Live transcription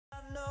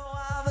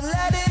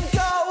letting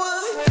go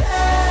of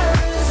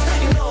Paris.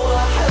 You know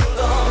I held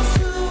on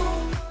too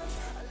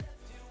much.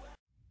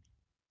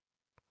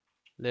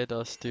 Let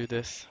us do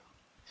this.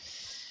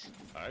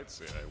 I'd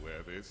say I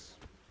wear this.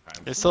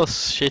 It's so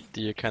shitty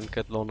you can't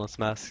get Lona's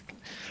mask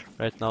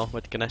right now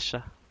with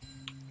Ganesha.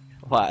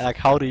 Why, like,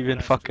 how do you even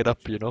fuck it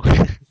up, you know?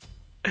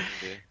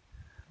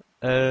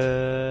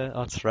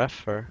 Oh, it's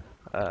Raffer.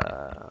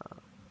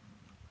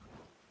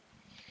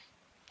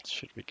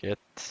 Should we get?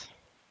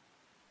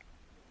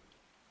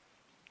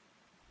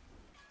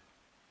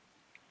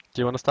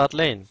 Do you want to start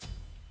lane?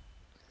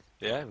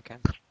 Yeah, we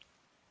can.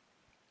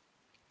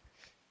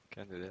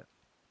 Can do that.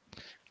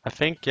 I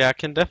think, yeah, I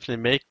can definitely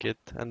make it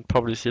and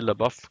probably seal the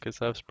buff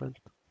because I have sprint.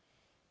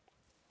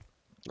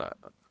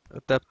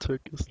 That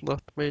trick is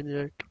not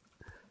maniac.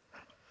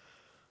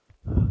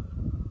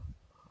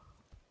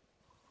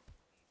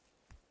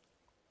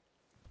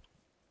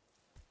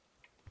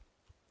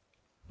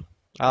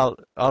 I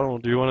don't know,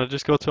 do you want to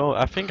just go to,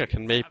 I think I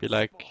can maybe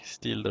like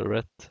steal the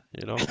red,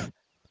 you know?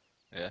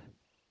 Yeah.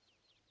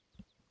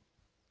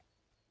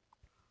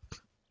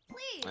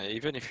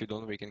 Even if you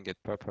don't, we can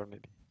get purple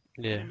maybe.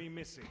 Yeah.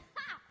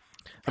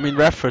 I mean,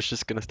 Raffer's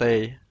just gonna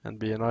stay and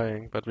be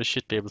annoying, but we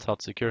should be able to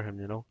out-secure him,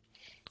 you know?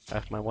 I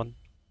have my one.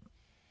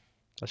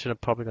 I should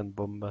have probably gone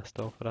Bombast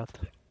though for that.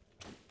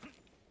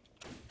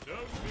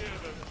 Don't fear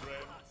them,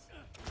 friends.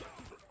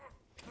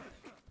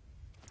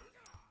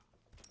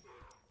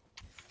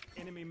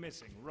 Enemy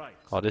missing, right.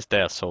 Oh, this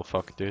day is so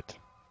fucked, dude.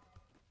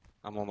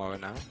 I'm on my way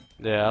now.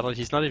 Yeah, I don't,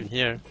 he's not even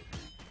here.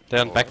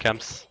 They're on back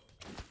camps.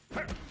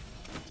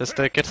 Just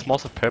get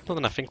smalls of purple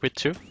and I think with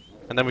 2,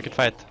 and then we can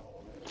fight.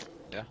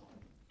 Yeah.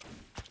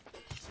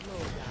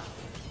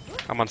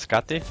 I'm on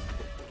Scotty.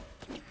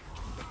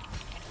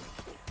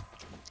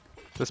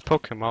 Just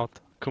poke him out.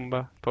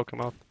 Kumba, poke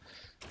him out.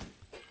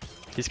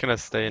 He's gonna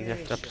stay in here.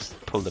 Just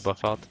pull the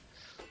buff out.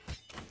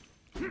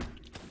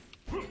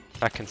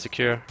 I can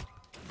secure.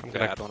 I'm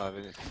gonna. Yeah, I don't have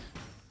any.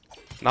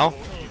 Now?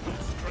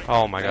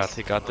 Oh my god,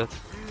 he got it.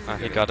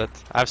 He got it.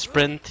 I have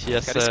sprint. He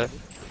has.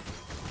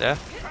 Yeah,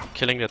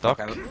 killing the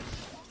dog.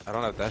 I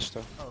don't have dash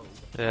though.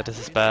 Yeah, this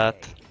is bad.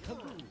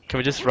 Can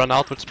we just run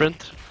out with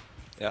sprint?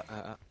 Yeah.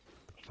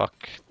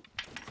 Fuck.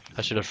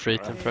 I should have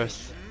freed him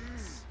first.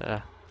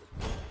 Yeah.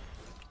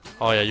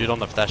 Oh yeah, you don't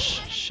have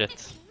dash.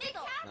 Shit.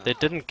 They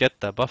didn't get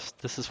the buff.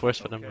 This is worse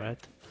for them, right?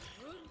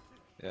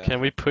 Yeah.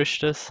 Can we push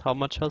this? How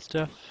much health do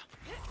you have?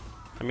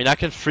 I mean, I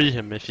can free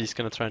him if he's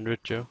gonna try and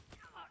root you.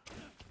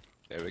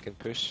 Yeah, we can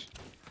push.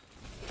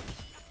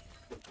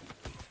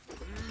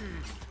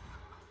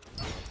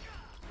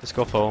 Let's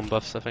go for own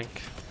buffs, I think.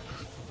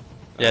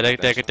 Yeah, they're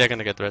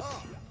gonna get red.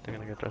 They're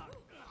gonna get red.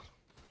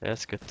 Yeah,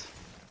 that's good.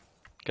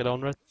 Get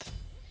on red.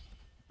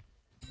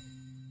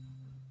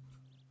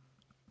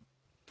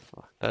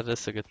 Oh, that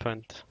is a good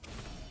point.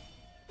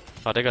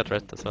 Oh, they got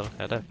red as well.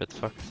 Yeah, they're a bit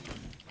fucked.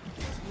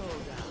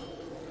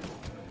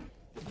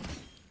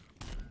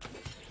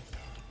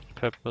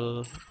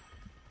 Purple.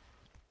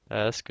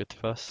 Yeah, that's good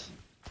for us.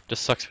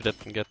 Just sucks we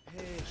didn't get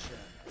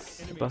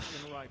the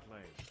buff.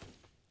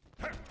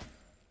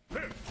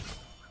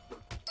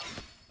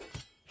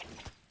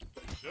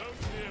 Don't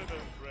fear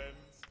them,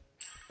 friends.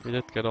 We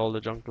did get all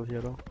the jungle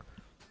here though.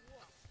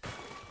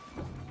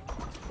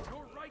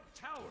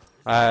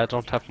 I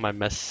don't have my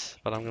mess,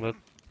 but I'm gonna...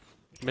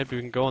 Maybe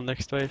we can go on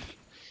next wave.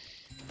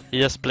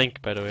 He has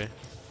blink, by the way,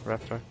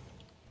 Raptor.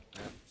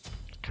 Yeah.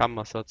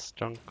 Kama, so it's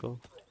jungle.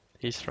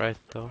 He's right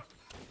though.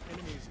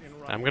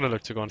 I'm gonna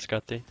look to go on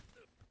Scotty.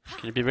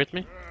 Can you be with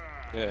me?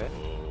 Yeah.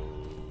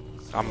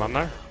 I'm on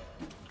there.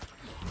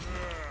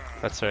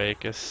 That's where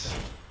Aegis.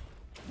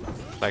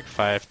 Like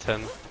 5,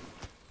 10.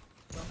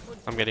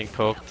 I'm getting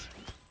poked.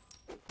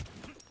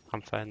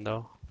 I'm fine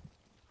though.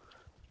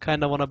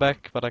 Kinda wanna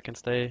back, but I can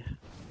stay.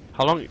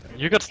 How long?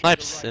 You got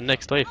snipes in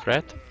next wave,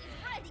 right?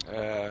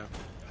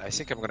 I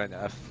think I'm gonna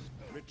have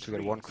to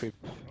get 1 creep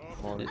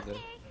more than that.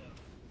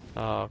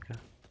 Oh, okay.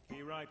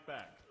 Be right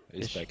back.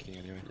 He's backing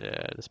anyway.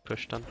 Yeah, just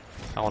push then.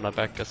 I wanna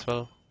back as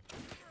well,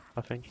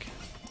 I think.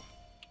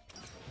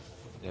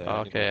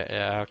 Yeah. Okay,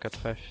 yeah, I got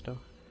 5 though.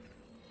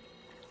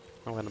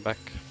 I'm gonna back.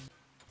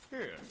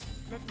 Here,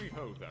 let me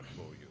hold that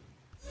for you.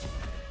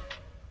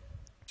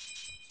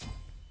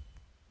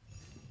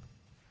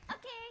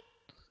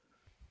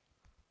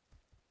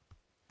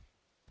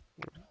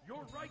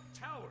 Your right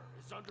tower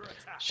is under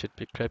attack. Should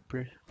be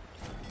Crepery.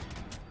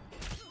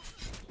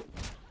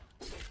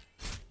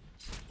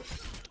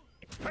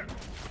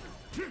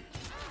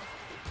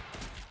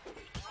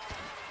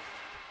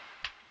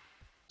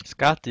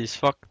 Scotty is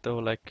fucked though,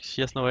 like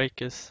she has no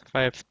Aegis,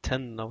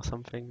 5'10" or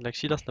something, like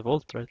she doesn't have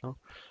ult right now.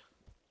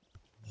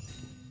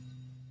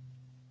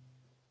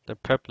 The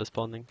purple is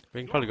spawning,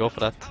 we can probably go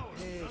for that.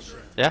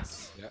 Yeah?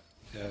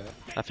 Yeah.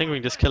 I think we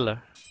can just kill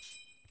her.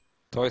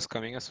 Toy's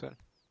coming as well.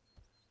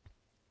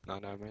 No,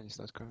 man, he's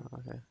not coming.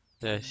 Okay.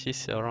 Yeah,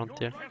 she's around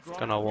here.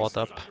 Gonna ward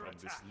up.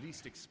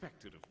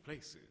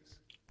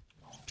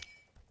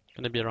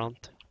 Gonna be around.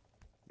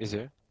 Is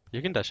here?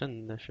 You can dash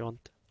in if you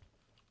want.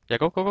 Yeah,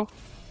 go.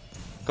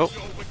 Go!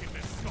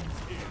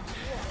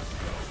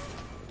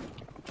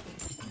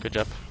 Good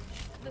job.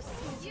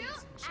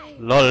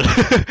 LOL.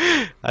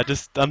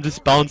 I'm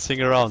just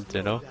bouncing around,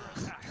 you know.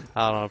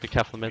 I don't know, be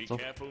careful Be middle.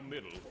 careful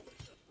middle.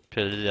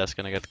 Pilia's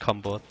gonna get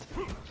comboed.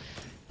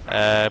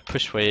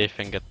 Push wave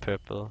and get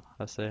purple,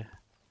 I say.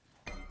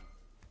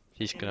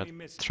 He's gonna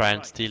try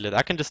and steal it.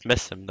 I can just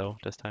miss him though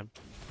this time.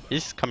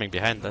 He's coming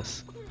behind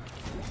us.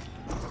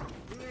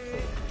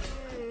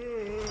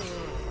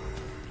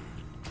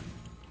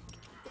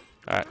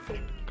 Alright,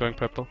 going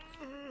purple.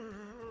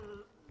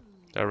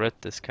 The red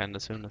is kinda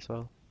soon as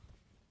well.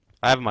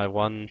 I have my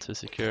one to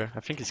secure.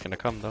 I think he's gonna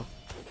come though.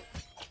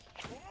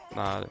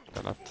 Nah,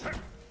 they're not.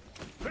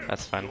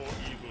 That's fine.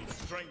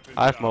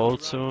 I have my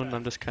ult soon.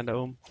 I'm just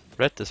kinda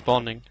Red is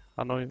spawning.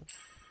 I know you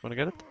wanna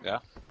get it? Yeah.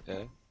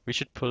 Yeah. We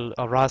should pull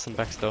our Rasen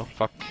backs though.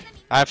 Fuck.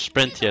 I have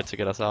sprint here to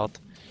get us out.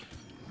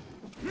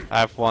 I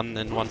have one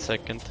in 1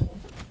 second.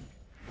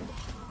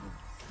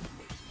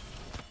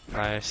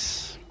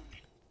 Nice.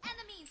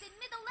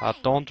 I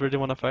don't really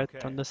wanna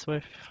fight on this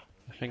wave.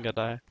 I think I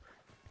die.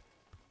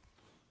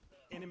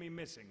 Enemy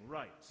missing.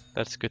 Right.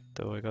 That's good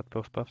though. I got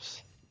both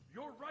buffs.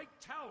 Your right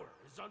tower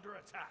is under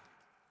attack.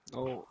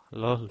 Oh.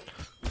 Lol.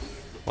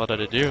 What are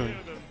they doing?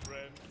 Hear them,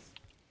 friends.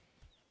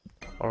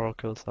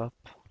 Oracle's up.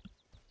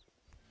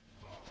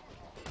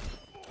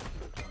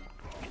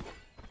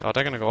 Oh,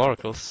 they're gonna go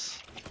oracles.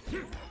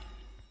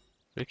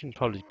 We can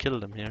probably kill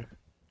them here.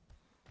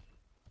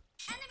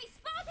 Enemy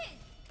spotted.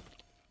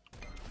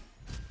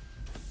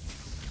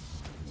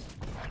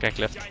 Gank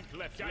left.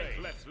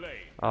 Gank left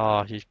lane.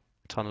 Oh, he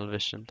tunnel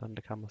visioned on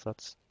the camera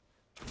shots.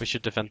 We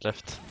should defend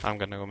left. I'm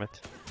gonna go mid.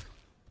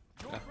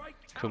 Your right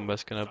tower.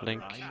 Kumba's gonna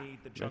blink. I need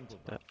the Mid. jungle.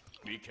 Yeah.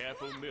 Be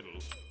careful middle.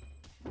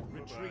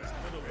 Retreat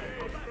middle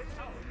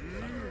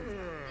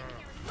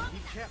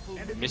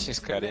lane. Missing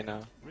Scary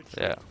now. Retreat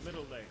Yeah.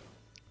 middle lane.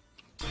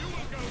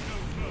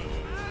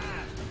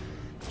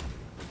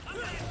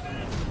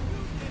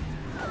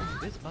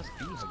 This must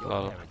be how your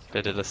Lol. parents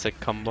They did a sick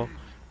combo.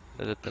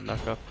 They did the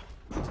knock up.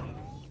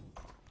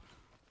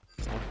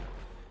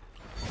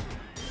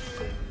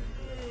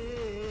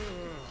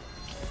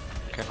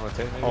 Can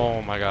rotate maybe?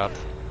 Oh my god.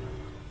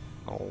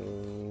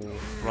 Oh,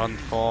 run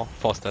 4.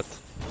 4's dead.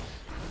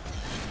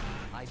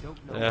 I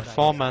don't know. Yeah, what I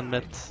 4 am. man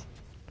mid.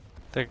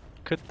 They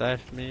could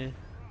dive me.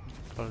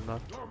 Probably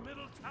not. Your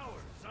middle tower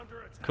is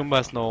under attack. Kumba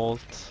has no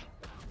ult.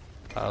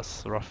 That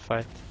was a rough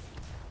fight.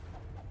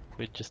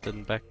 We just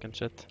didn't back and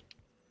shit.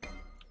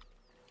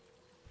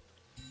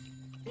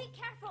 Be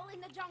careful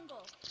in the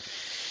jungle.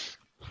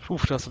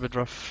 Oof, that was a bit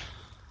rough.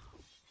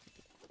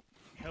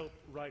 Help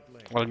right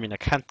lane. Well, I mean, I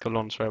can't go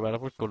lone very well. I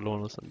would go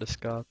lone on this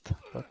guard,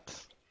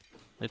 but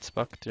it's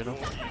bugged, you know.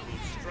 Evil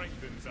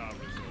strengthens our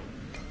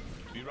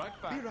resolve. Be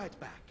right back. right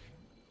back.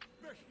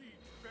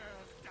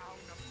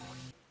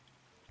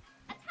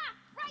 Attack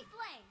right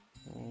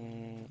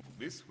lane.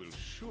 This will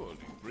surely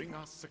bring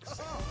us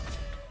success.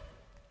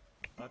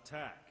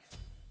 Attack.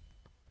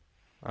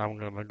 I'm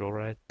gonna go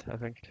right, I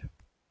think.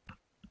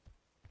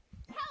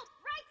 Help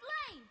right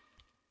lane.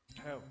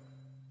 Help.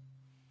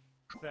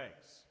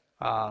 Thanks.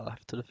 I'll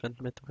have to defend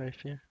mid wave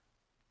here.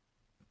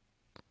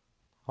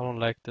 I don't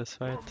like this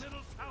Your fight.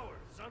 middle tower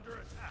is under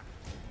attack.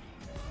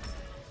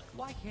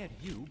 Why can't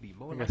you be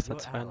more I like guess your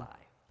that's fine. ally?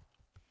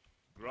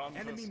 Grant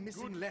Enemy us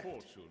missing good left.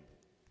 fortune.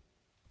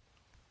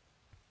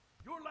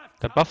 Your left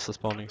The tower buffs are is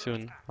spawning under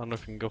soon. attack. I don't know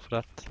if we can go for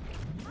that.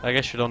 I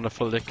guess you don't have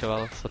full lick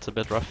well, so it's a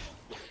bit rough.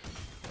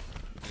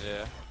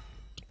 Yeah.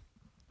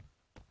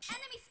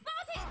 Enemy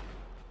spotted.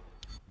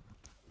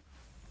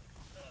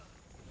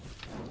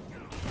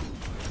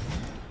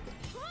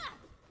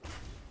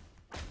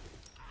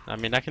 I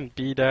mean, I can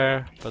be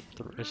there, but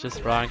it's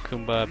just Ryan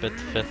Kumba a bit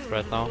fit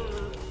right now.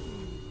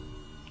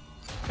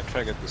 Can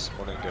try to get this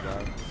morning get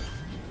out.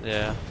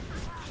 Yeah.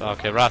 So,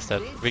 okay, Ras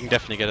dead. We can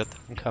definitely get it.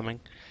 I'm coming.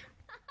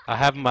 I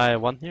have my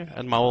one here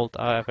and my ult.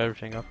 I have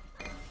everything up.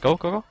 Go,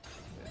 go, go.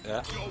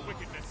 Yeah.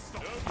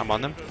 I'm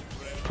on him.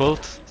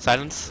 Pulled.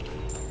 Silence.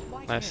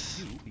 Why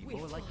Nice. can't you be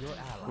more like your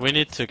ally? We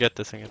need to get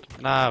this thing.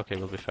 Nah, okay,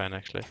 we'll be fine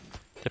actually.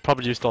 They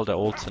probably used all their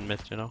ults in mid,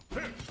 you know.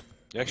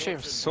 You actually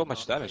have so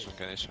much damage on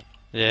Ganesha.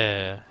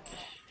 Yeah.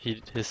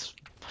 His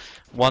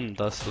one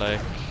does like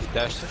He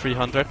dashed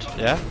 300.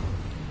 Yeah.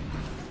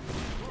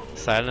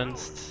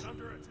 Silenced.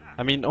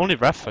 I mean, only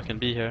Rafa can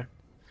be here.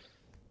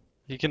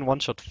 He can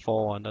one-shot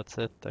 4 and that's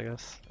it, I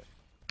guess.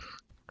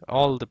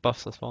 All the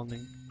buffs are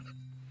spawning.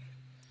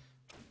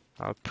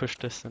 I'll push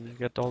this and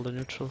get all the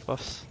neutral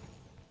buffs.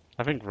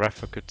 I think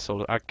Rafa could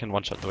solo. I can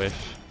one-shot the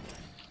wave.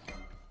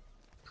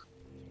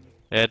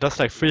 Yeah, it does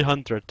like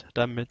 300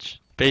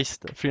 damage. Base,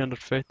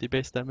 330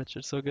 base damage.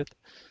 It's so good.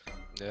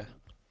 Yeah.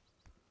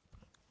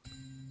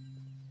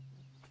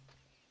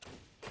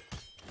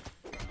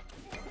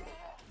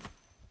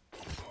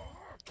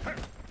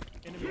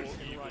 Enemy Your is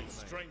in evil right lane.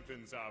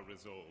 strengthens our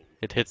resolve.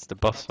 It hits the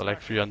buffs for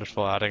like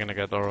 304. Ah, they're gonna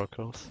get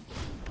oracles.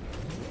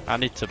 I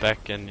need to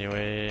back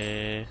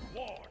anyway.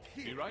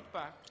 Be right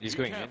back. He's Be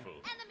going in. careful.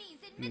 Enemies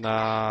in middle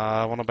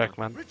Nah, I wanna back,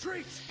 man.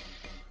 Retreat!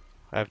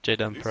 I have Jade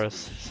This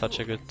Empress. will Such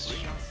a good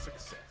bring us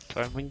success.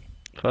 timing.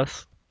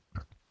 Plus.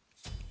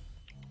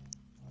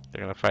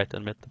 They're gonna fight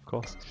in mid, of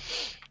course.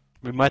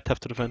 We might have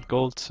to defend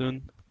gold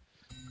soon.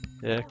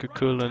 Yeah,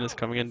 Kukulun is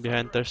coming in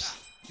behind theirs.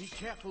 Be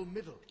careful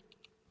middle.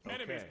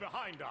 Enemies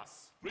behind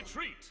us.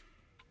 Retreat.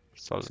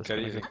 Sol is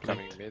Scary gonna is get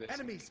incoming blinked. mid.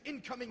 Enemies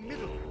incoming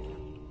middle.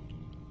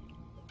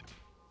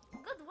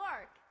 Good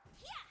work.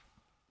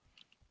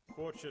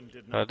 Fortune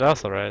did not.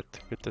 That's alright.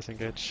 Good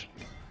disengage.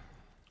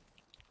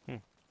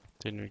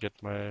 Didn't even get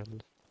my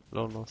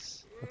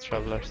lonos. The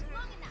travelers.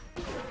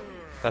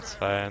 That's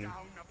fine.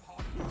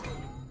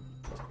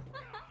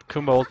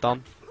 Kumba ult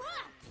down.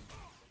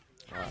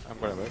 I'm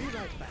gonna wait.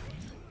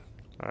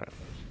 Alright.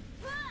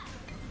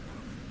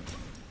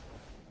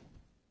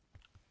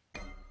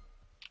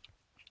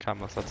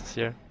 Kamasats is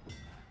here.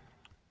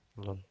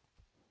 Lol.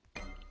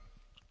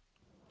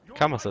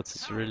 Kamasats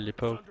is really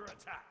poked. Under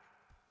attack.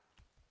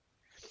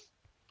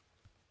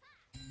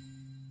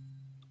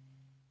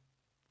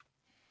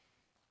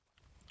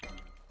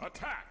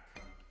 Attack.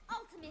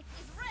 Ultimate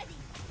is ready.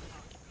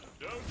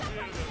 Don't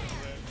fear them,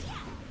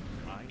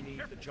 friend. I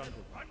need the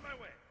jungle. On my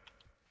way.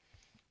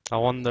 I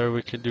wonder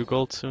we could do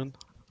gold soon.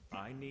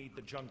 I need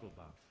the jungle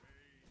buff.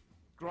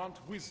 Grant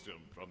wisdom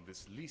from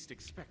this least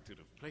expected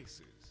of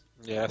places.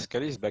 Yeah,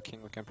 Scary is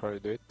backing. We can probably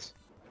do it.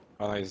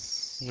 Oh, no,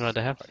 he's... No,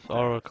 they have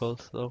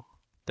oracles though.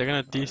 They're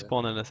gonna yeah.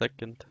 despawn in a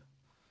second.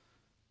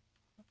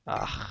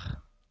 Ah,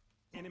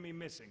 Enemy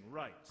missing.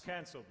 Right.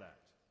 Cancel that.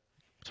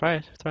 try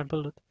it. Try and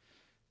pull it.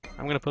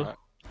 I'm gonna pull. Alright.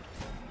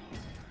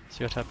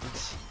 See what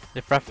happens.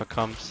 If Rafa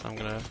comes, I'm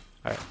gonna.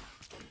 Alright.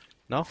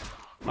 No?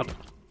 Not.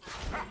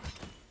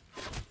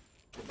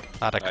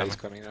 Ah, they're He's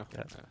coming. coming now.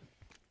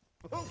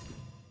 Yeah.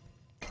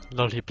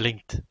 Lol, he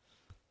blinked.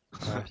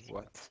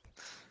 What?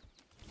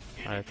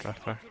 Alright,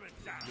 Rafa.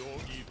 Your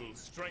evil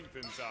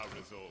strengthens our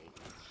resolve.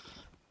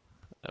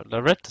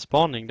 The red is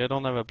spawning, they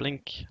don't have a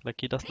blink.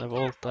 Like he doesn't have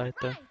ult either.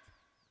 Right.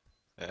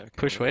 Yeah, okay.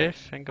 Push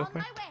wave and go On for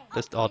my it. way.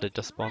 Just, oh, they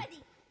just spawned. Ready.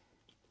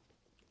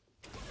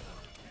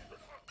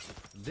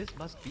 This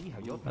must be how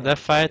your And they're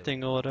parents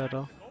fighting over there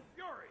though. No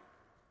fury.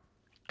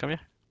 Come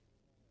here.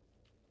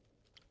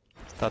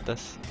 Start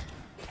this.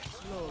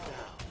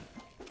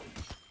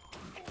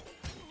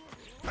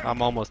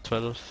 I'm almost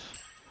 12.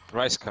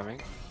 Rice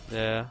coming.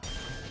 Yeah.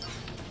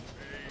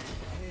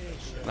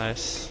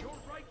 Nice.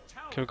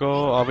 Can we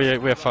go? Oh,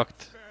 we're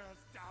fucked.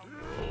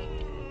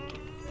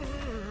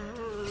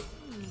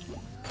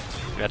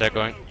 Yeah, they're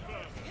going.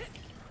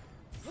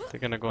 They're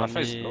gonna go on Rafa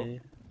is low. me.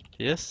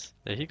 He is?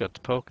 Yeah, he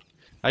got poked.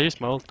 I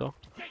used my ult though.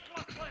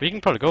 We can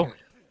probably go.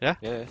 Yeah?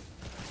 Yeah,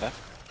 yeah.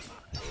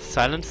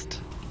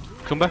 Silenced.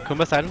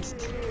 Kumba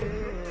silenced.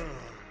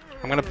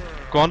 I'm gonna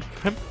go on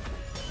him.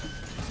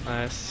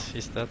 Nice,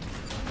 he's dead.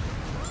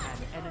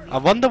 I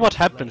wonder what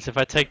happens if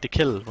I take the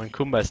kill when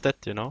Kumba is dead,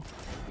 you know?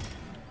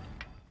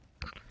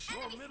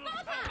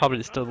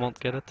 Probably still won't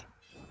get it.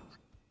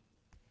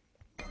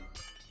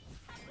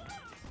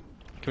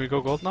 Can we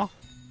go gold now?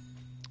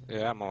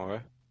 Yeah, I'm on my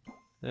way.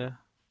 Yeah,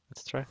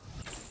 let's try.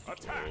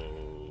 Attack.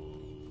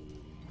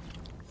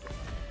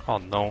 Oh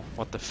no,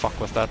 what the fuck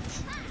was that?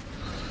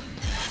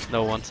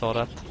 No one saw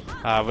that.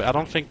 I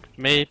don't think,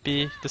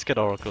 maybe, just get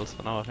oracles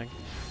for now, I think.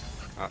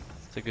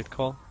 It's a good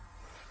call.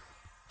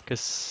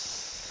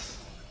 Cause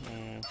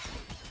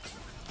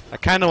I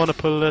kinda wanna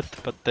pull it,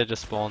 but they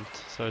just won't,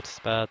 so it's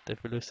bad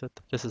if we lose it.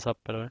 This is up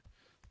by the way.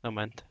 No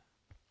mind.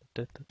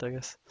 Did it, I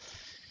guess.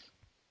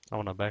 I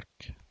wanna back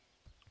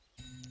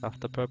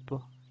after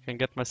purple. Can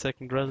get my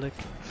second relic.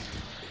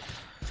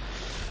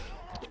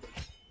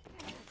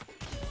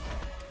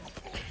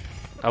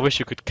 I wish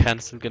you could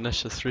cancel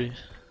Ganesha 3.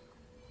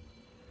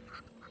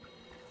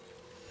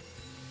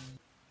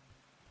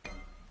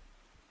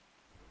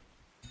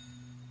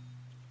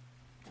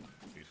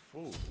 It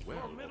falls well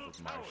off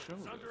of my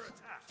shoulders.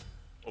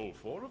 All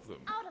four of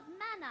them. Out of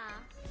mana.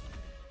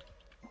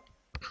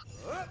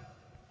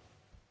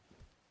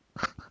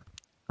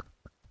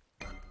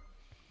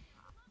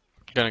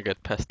 Gonna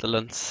get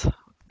pestilence.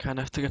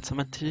 Kinda have to get some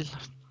antil.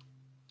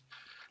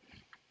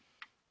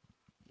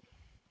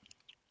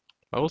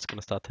 My ult's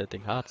gonna start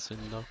hitting hard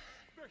soon though.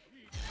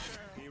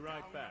 Be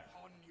right back.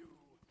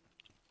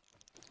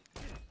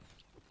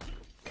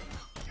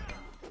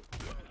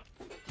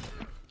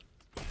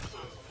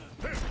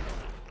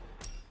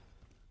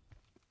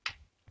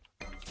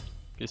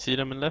 You see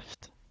them in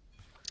left?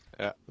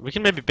 Yeah. We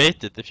can maybe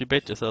bait it if you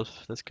bait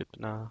yourself. That's good.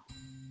 Nah.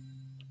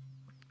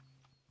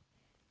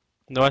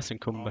 No, as in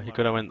Kumba. He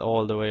could have went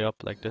all the way up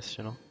like this,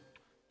 you know.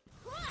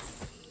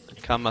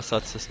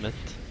 Kamasats is mid.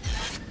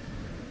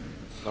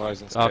 No, I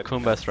isn't Oh, scared.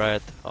 Kumba's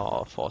right.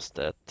 Oh, Force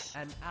dead.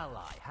 An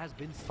ally has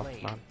been Fuck,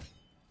 slain. man.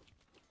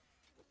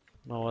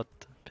 Know what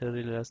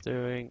Perilia is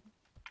doing.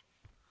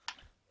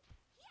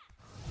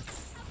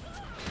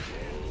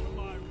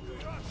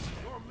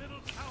 Your middle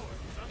tower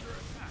is under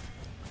attack.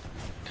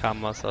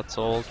 Kamasats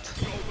ult.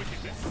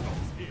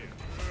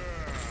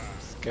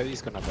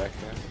 Scary's gonna back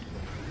there.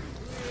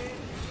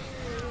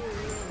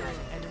 An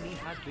enemy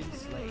has been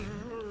slain.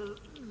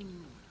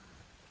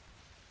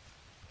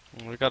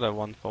 We got a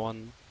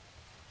 1-for-1.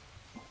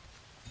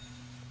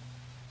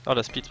 Oh,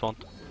 the speed spawn.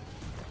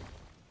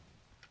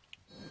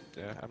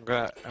 Yeah, I'm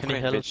gonna Can you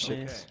help pitch me?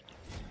 it.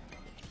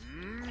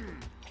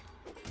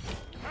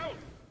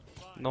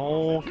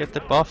 No, get the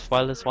buff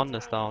while this one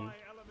is down.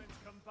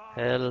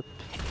 Help.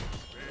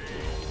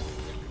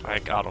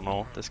 Like, I don't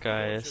know, this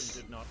guy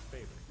is...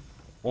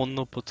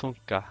 Onno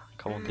Potunka,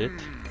 come on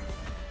dude.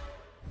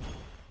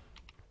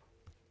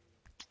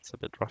 It's a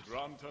bit rough.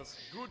 Grant us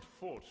good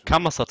fortune.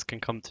 Kamasats can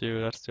come to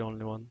you, that's the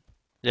only one.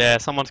 Yeah,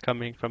 someone's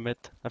coming from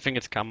it. I think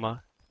it's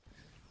Kama.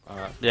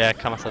 Yeah,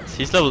 Kamasats.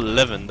 He's level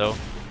 11 though,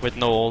 with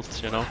no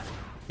ult, you know.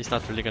 He's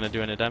not really gonna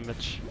do any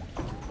damage.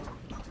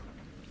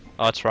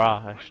 Oh, it's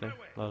Ra actually.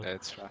 Well, Yeah,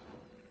 it's right.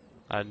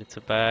 I need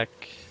to back.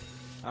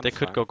 I'm They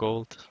could fine. go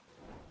gold.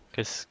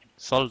 Cause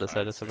Sol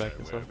decided to back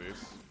as well. Wear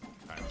this.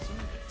 Handsome.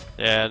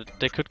 Yeah,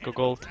 they could go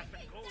gold.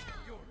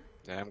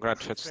 Yeah, I'm gonna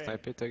try to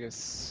snipe it, I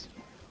guess.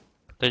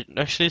 They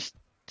actually,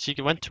 she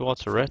went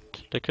towards the red.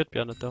 They could be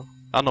on it though.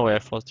 I know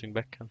if I was doing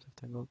back camps if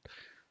they gold.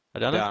 Are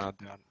they on They it? are not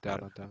down. They are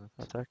not down.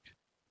 Attack.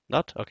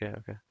 Not? Okay,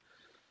 okay.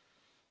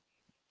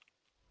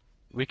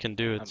 We can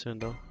do it soon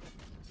though.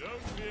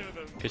 Don't fear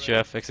them. Cause you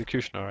have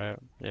executioner, right?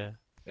 Yeah.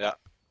 Yeah.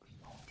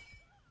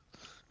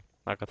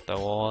 I got the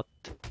what?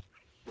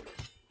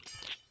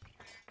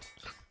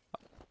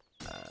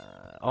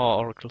 Oh,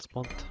 Oracle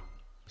spawned.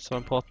 So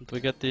important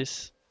we get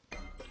these.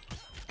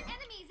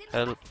 Enemies in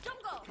Help. the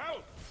jungle.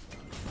 Help!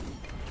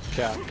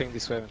 Okay, I'm ping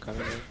this wave and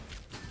coming in.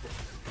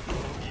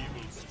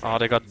 Oh,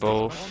 they got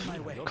both.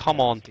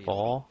 Come on,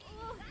 Paul.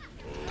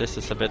 This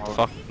is a bit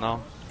fucked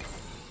now.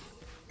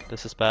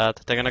 This is bad.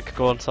 They're gonna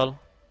go on Sol. We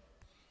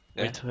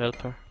Yeah. need to help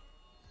her.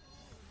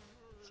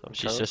 So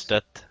she's close. just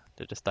dead.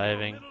 They're just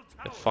diving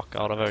the fuck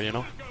out of her, you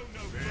know.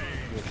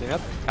 You clean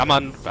up? I'm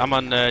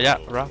on, yeah,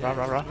 Ra.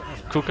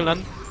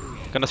 Kukulan.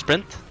 Gonna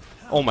sprint.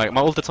 Oh my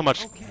ulted so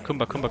much.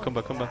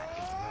 Kumba.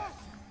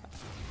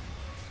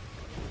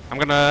 I'm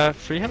gonna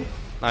free him.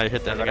 Nah, you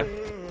hit the other guy.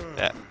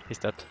 Yeah, he's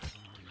dead.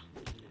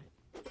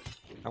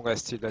 I'm gonna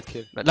steal that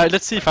kill. But, like,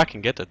 let's see if I can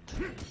get it.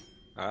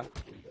 Huh?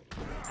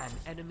 An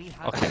enemy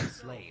has Okay. been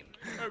slain.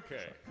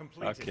 Okay,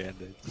 completed. Okay, and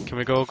then. Can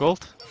we go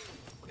gold?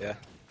 Yeah.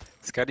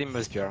 Skadim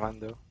must be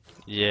around though.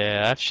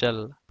 Yeah, I have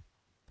shell.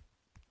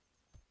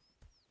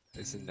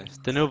 It's in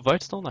left. The new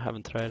Whitestone, I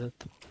haven't tried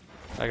it.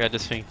 Like, I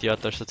just think the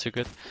others are too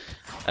good.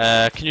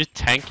 Can you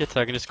tank it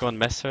so I can just go and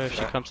mess her if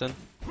she Yeah. comes in?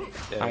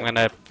 Yeah. I'm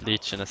gonna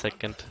leech in a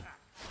second.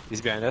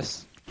 He's behind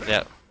us.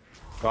 Yeah.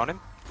 Go on him.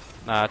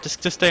 Nah,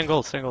 just stay in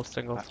gold, stay in gold.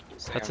 Staying That's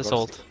on his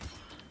gold. ult.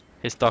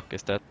 His dock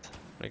is dead,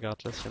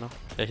 regardless, you know.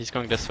 Yeah, he's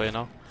going this way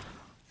now.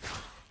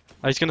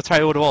 Oh, he's gonna try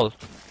over the wall.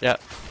 Yeah.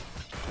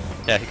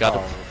 Yeah, he got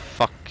Oh, it.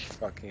 Fuck.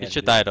 Fucking He hell,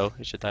 should dude. die though.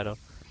 He should die though.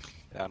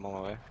 Yeah, I'm on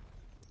my way.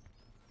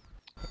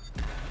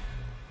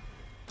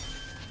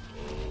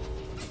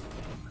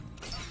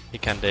 He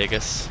can't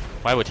Aegis.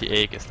 Why would he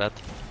Aegis that?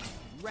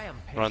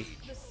 Rampage. Run.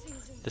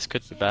 This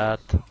could be bad.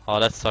 Oh,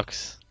 that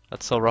sucks.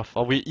 That's so rough.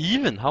 Are we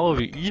even? How are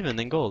we even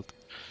in gold?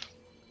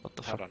 What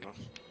the I fuck? don't know.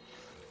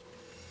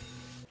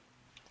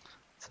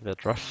 It's a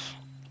bit rough.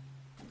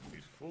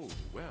 It falls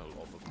well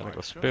off of Gonna my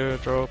go shoulder.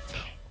 spirit drop.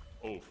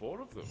 All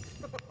 4 of them.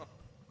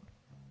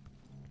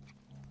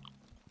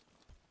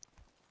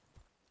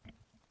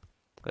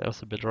 That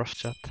was a bit rough,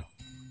 chat.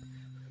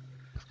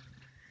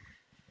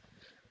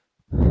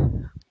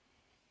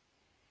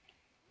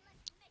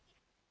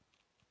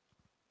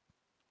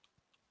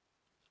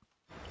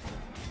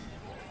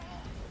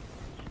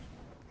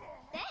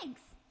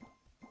 Thanks.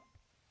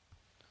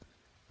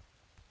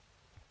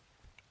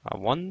 I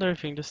wonder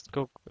if you can just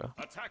go.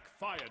 Attack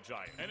fire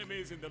giant.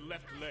 Enemies in the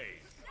left lane.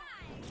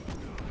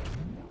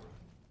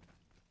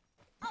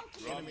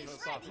 Grant Ultimate is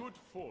us ready. good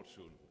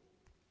fortune.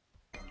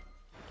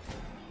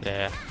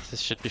 Yeah, this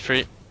should be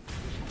free.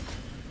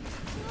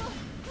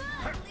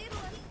 Little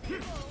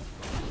unstable.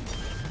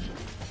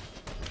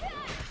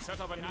 Set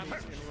up an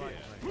atmosphere.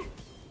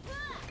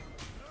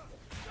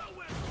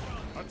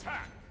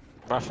 Attack.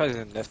 Rafa is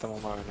in left, I'm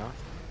on my way now.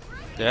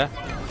 Yeah.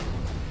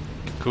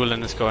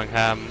 Coolan is going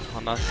ham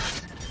on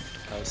us.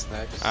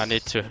 Snipes. I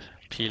need to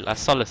peel. I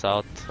saw this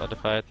out of the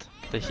fight.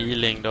 The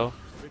healing though.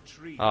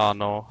 Retreat. Oh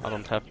no, I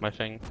don't have my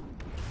thing.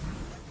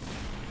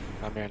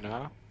 I'm here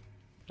now.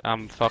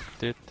 I'm fucked,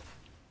 dude.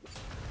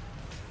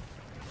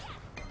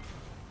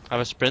 I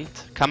have a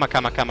sprint. Kama. Yeah,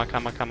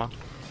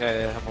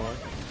 I'm on my way.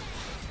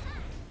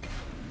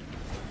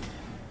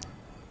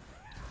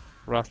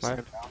 Last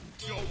knife.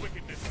 Your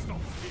wickedness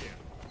stops here.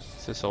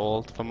 This is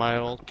old for my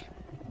ult.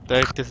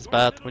 Derek, this is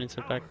bad. We need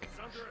to back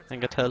and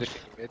get help.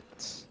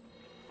 It.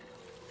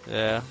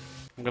 Yeah,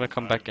 I'm gonna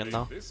come back in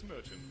now. This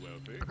merchant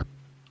wealthy.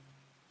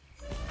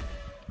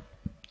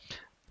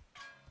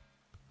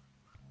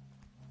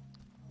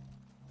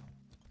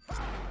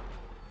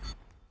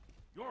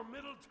 Your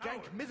middle tower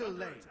Gank middle is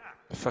under lane. attack.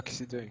 The fuck is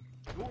he doing?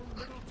 Your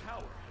middle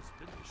tower has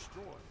been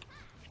destroyed.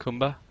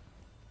 Kumba.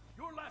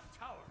 Your left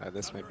tower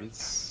That's is my under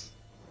beats.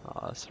 Oh,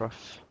 that's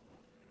rough.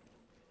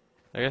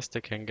 I guess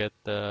they can get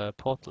the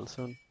portal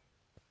soon.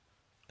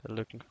 They're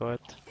looking for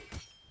it.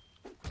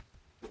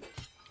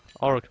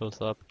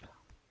 Oracle's up.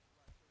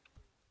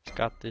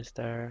 Scott is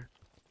there.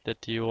 The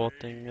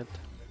Duoting it.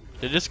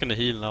 They're just gonna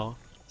heal now.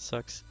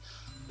 Sucks.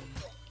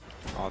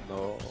 Oh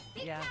no.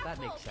 Yeah,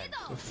 that makes sense.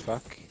 The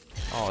fuck?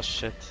 Oh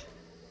shit.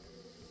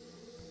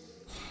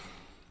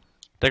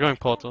 They're going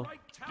portal.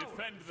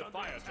 Defend the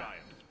fire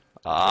giant.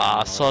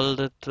 Ah,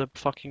 solid the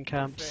fucking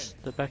camps.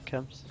 The back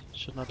camps.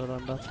 Should not have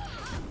done that.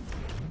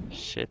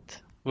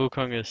 Shit.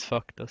 Wukong is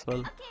fucked as well.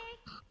 Okay.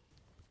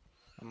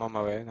 I'm on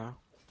my way now.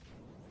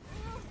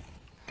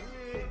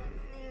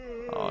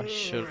 Oh, I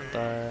should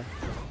die.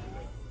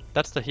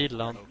 That's the heal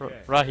down.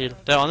 Ra heal.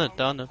 They're on it,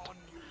 they're on it.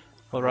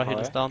 Oh, Ra heal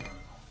is down.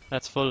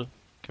 That's full.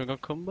 Can we go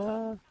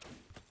Kumba?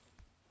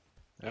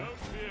 Don't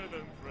fear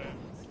them,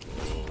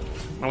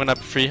 friends. I'm gonna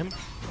free him.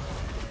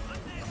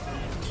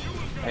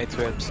 I need to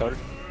help, sorry.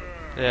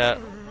 Yeah,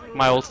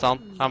 my ult's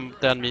down.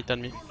 They're on me, they're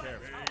on me.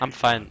 I'm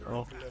fine.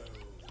 Oh.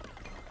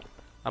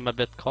 I'm a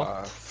bit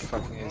caught.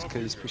 Fucking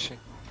Arkkyl is pushing.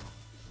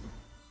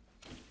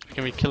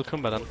 Can we kill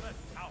Kumba then?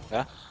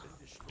 Yeah?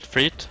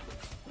 Freed.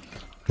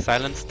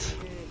 Silenced.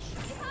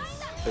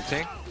 The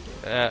thing?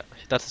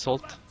 That's his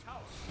ult.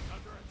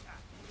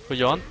 Who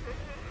you on?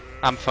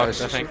 I'm fucked,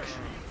 I shit. think.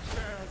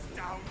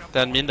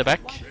 Then me in the back.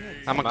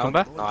 I'm on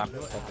Kumba. No, I'm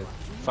dead.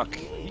 Fuck.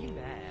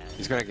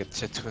 He's gonna get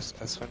shit to us,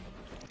 that's fine.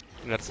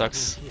 That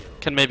sucks.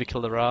 Can maybe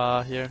kill the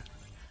Ra here.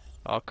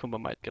 Oh, Kumba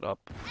might get up.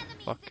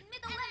 Enemies Fuck. in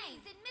middle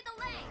lanes, in middle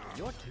lane.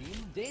 Your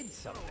team did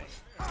something.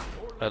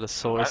 That is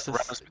so Ra is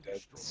this. must be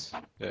dead.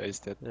 Yeah, he's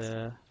dead.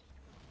 Yeah.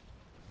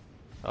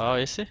 Oh,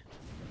 is he?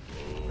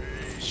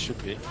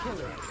 Should be.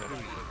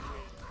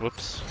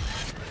 Whoops.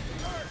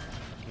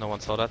 No one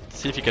saw that.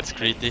 See if he gets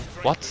greedy.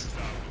 What?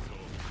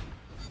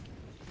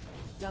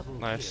 Double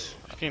Nice.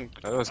 I think,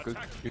 That was good.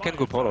 You can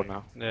go polo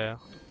now. yeah,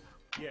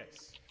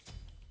 Yes.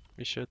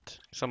 we should.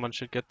 Someone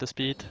should get the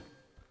speed.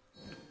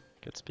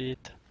 Get speed.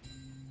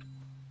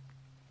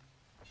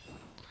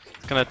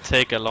 It's gonna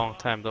take a long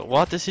time though.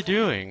 What is he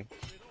doing?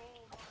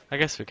 I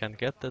guess we can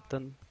get it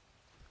then.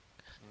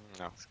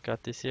 No.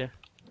 Got this here.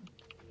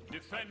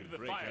 Defend the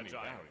fire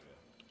giant.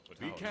 But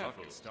be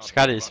careful.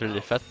 Skadi is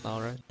really fat now,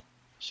 right?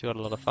 She got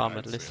a lot of farm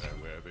at least.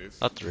 Wear this.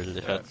 Not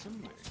really fat,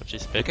 but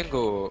she's We big. can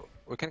go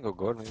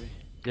gold maybe.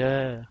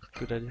 Yeah,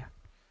 good idea.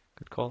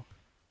 Good call.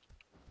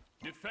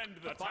 Defend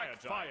the fire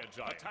giant.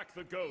 Attack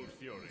the gold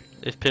fury.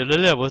 If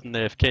Lilia wasn't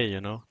AFK, you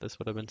know, this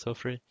would have been so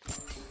free.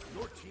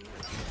 Your team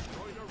has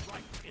destroyed a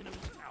right enemy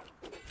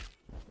tower.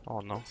 Oh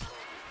no.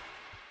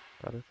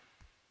 Got it.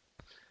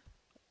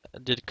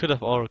 It could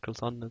have oracles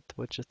on it,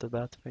 which is the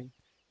bad thing.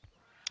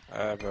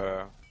 I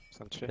have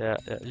sentry. Yeah,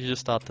 you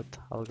just started.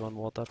 I'll go and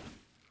ward up.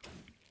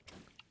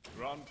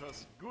 Grant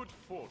us good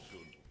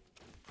fortune.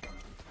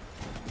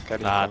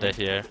 Getting Nah, down. they're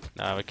here.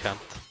 Nah, we can't.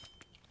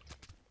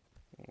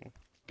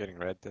 Getting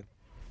red then.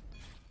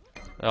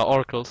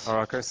 Oracles.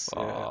 Oracles,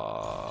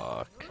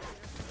 yeah. Fuck.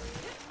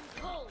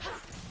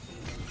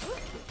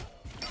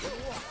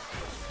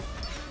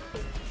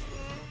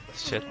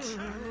 Shit.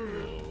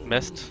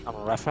 Missed. I'm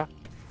a Rafa.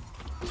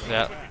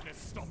 Yeah.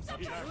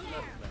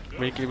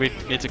 We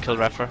need to kill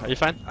Rafa. Are you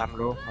fine? I'm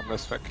low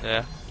as fuck.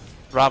 Yeah.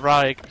 Ra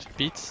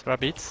beats.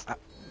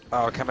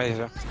 Oh, come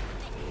here.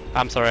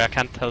 I'm sorry, I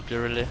can't help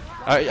you really.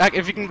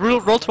 If you can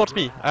roll towards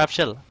me, I have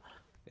shell.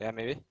 Yeah,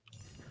 maybe.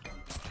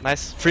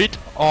 Nice. Freed.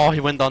 Oh, he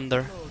went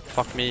under.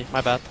 Fuck me,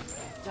 my bad.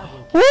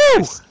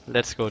 Woo!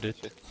 Let's go, dude.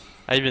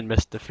 I even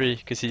missed the free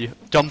because he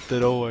jumped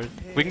it over.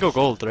 We can go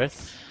gold, right?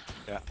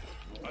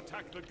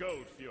 Attack the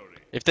gold fury.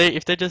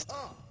 If they just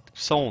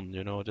zone,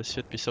 you know, this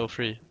should be so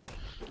free.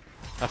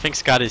 I think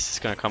Skadis is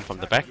gonna come from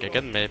the back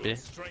again, maybe.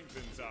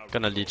 Strengthens our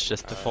Gonna leech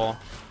just to 4. I'm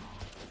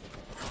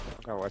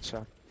gonna watch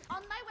out.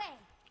 On my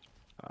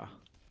way.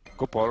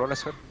 Go polo,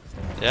 let's go.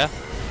 Yeah.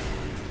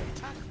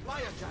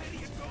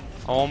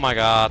 Oh my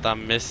god,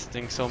 I'm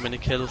missing so many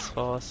kills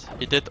for us.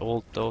 He did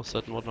ult though, so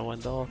it wouldn't have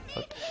went off,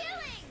 but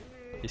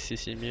he's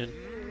CC immune.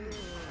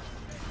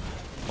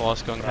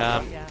 Force going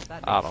ham. Yeah,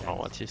 that I makes don't know sense.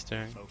 what he's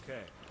doing.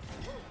 Okay.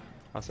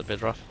 That's a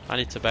bit rough. I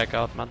need to back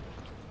out, man.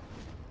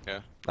 Yeah.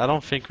 I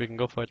don't think we can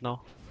go for it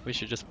now. We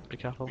should just be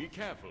careful. Be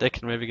careful. They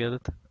can maybe get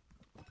it.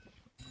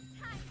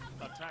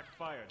 Attack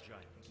fire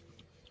giant.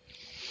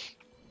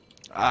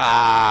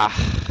 Ah!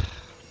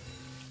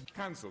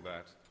 Cancel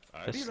that.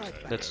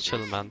 Let's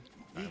chill, man.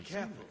 Be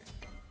careful.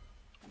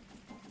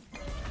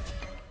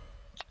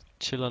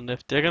 Chill on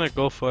if they're gonna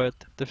go for it.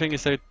 The thing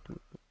is that,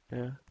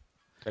 yeah.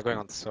 They're going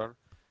on the storm.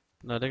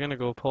 No, they're gonna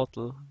go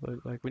portal.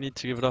 But, like, we need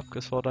to give it up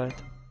because 4 died.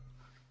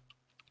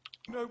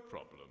 No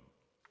problem.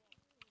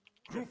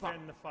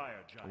 Defend the fire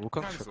giant.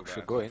 Wukong Cancel should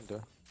that. go in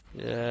though.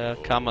 Yeah,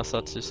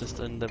 Kamasatsu is just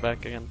in the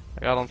back again.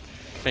 Like, I don't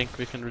think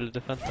we can really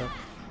defend that.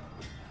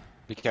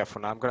 Be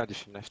careful now, I'm gonna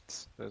defend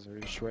left. There's a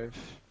reach wave.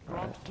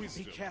 Grant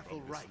wisdom Be careful,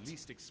 from this right.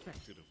 least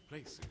expected of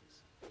places.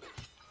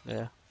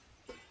 Yeah.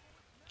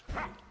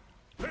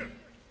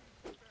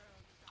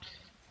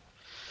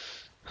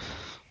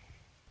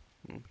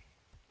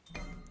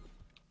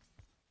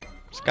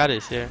 Skadi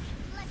is here.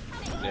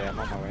 Yeah, I'm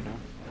on my way now.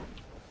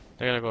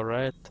 They're gonna go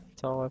right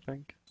tower, I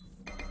think.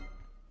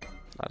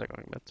 Nah, they're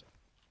going mid.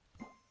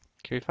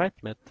 Can we fight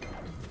mid?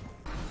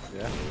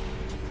 Yeah.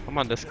 Come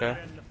on, this guy.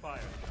 Defend the fire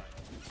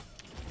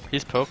giant.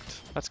 He's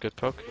poked. That's good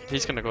poke.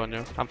 He's gonna go on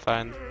you. I'm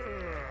fine.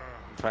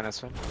 I'm fine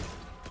as well.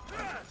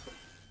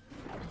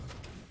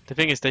 The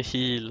thing is they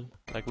heal,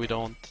 like we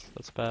don't.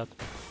 That's bad.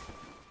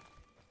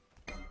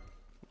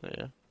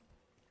 Yeah.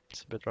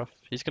 It's a bit rough.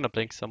 He's gonna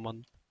blink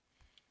someone.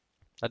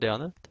 Are they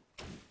on it?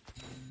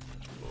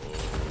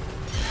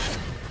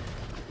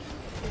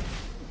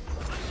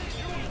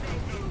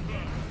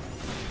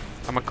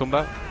 I'm a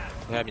Kumba.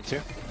 Yeah, me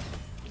too.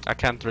 I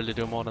can't really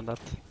do more than that.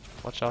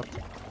 Watch out.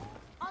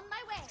 On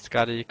my way.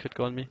 Scotty could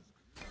go on me.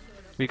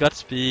 We got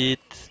speed.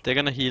 They're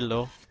gonna heal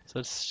though. So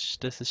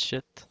this is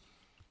shit.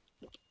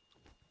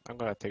 I'm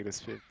gonna take the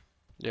speed.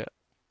 Yeah.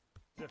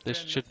 They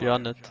should be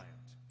on it.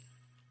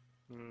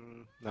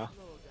 No,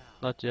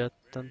 Not yet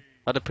then.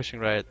 Are they pushing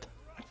right?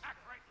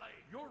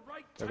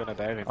 they're gonna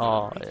dive in.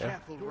 Oh yeah.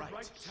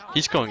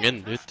 He's going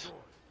in, dude.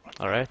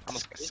 Alright.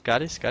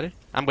 Scotty.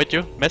 I'm with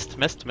you. Missed.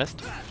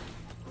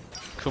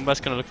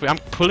 Kumba's gonna look for you. I'm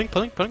pulling.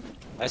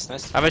 Nice.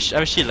 I have a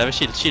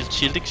shield.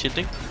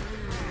 Shielding.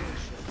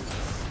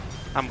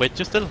 I'm with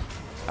you still.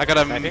 I got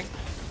a... Sniping?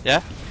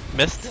 Yeah.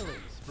 Missed.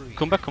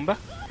 Kumba.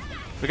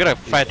 We gotta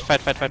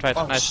fight.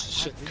 Oh, Nice.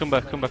 shit.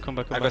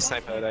 Kumba. I got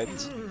sniper, right?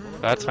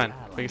 That's fine.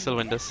 We can still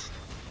win this.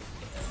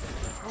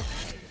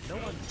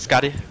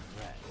 Scotty.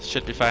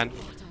 Should be fine.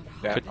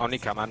 Yeah, Could- only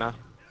Kamana.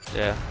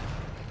 Yeah.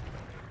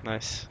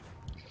 Nice.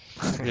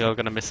 We're all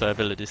gonna miss our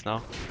abilities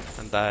now.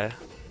 And die.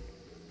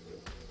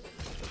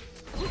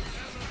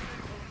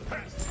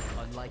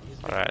 Unlike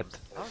his Alright.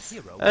 our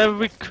hero,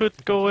 We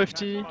could go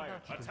FG.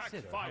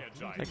 consider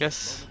I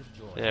guess.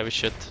 Yeah, we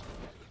should.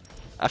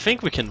 I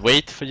think we can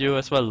wait for you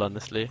as well,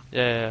 honestly.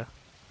 Yeah.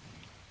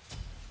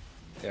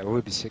 Yeah, we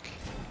will be sick.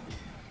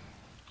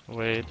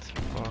 Wait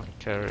for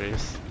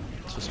carries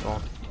to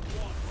spawn.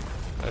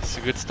 That's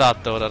a good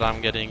start though that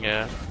I'm getting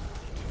Your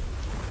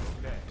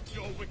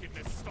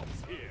wickedness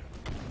stops here.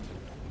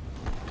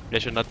 They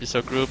should not be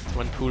so grouped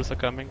when pools are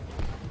coming.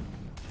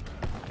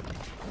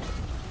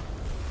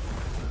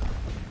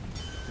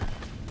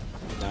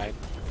 Nine.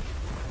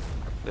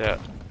 Yeah.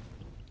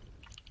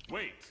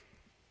 Wait.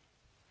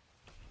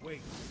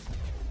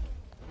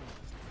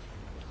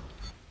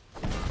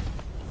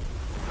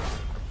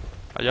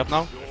 Are you up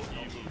now?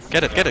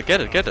 Get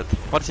it.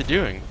 What is he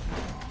doing?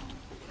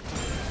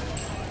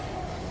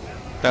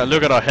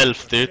 Look at our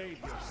health, dude.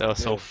 That was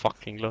so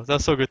fucking low. That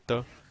was so good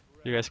though.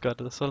 You guys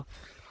got it as well.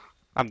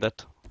 I'm dead,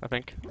 I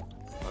think.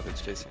 Oh,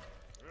 that's chasing.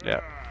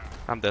 Yeah,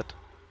 I'm dead.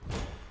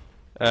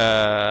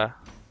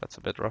 That's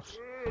a bit rough.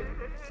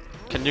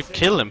 Can you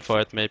kill him for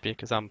it maybe?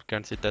 Because I'm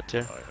guaranteed dead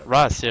here.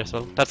 Raz here as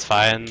well. That's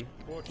fine.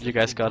 You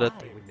guys got it.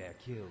 when they're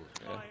killed.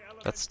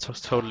 That's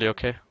totally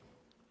okay.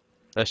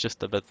 That's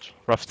just a bit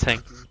rough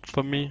tank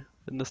for me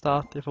in the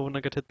start. If I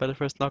wouldn't get hit by the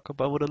first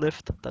knockup, I would have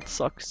lived. That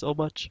sucks so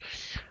much.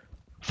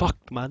 Fuck,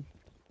 man.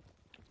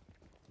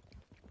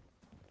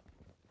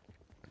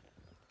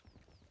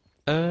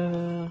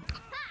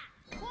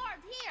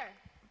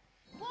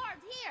 Board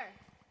here.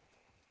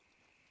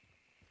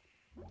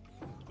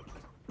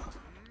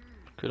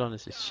 Could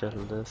honestly shell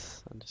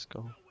this and just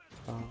go.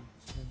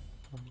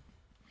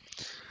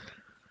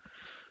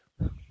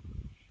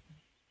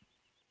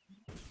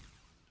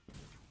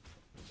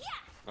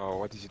 Oh,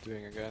 what is he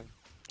doing again?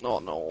 Oh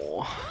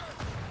no.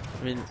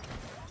 I mean,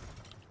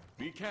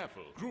 Be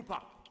careful. Group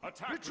up.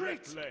 Attack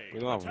left lane. We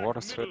don't have Attack water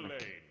middle threatening.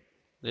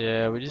 lane.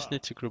 yeah, we just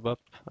need to group up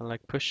and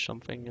like push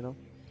something, you know.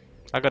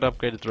 I got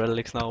upgraded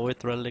relics now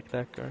with relic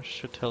dagger,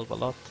 should help a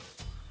lot.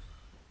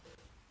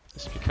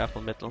 Just be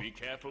careful middle. Be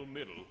careful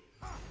middle.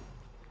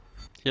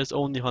 He has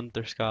only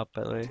hunter scarp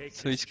by the way,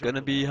 so he's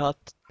gonna be hot.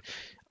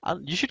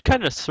 You should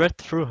kind of thread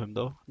through him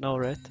though, no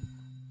right?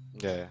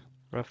 Yeah.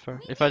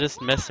 Rougher. If I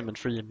just mess him and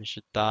free him, he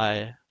should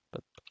die.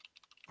 But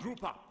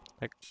Group up.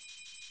 Like-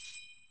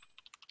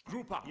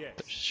 Group up. Yes.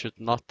 should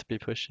not be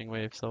pushing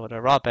waves or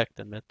whatever. Raw back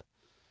then mid.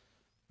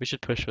 We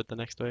should push with the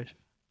next wave.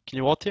 Can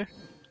you ward here?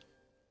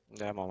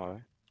 Yeah, I'm on my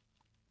way.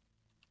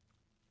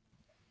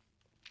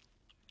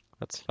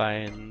 That's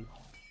fine.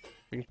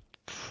 We can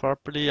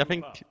probably, I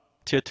think,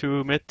 tier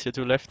 2 mid, tier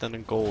 2 left, and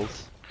then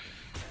goals.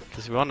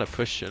 Because we wanna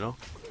push, you know.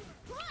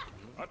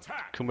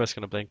 Attack. Kumba's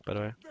gonna blink, by the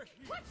way.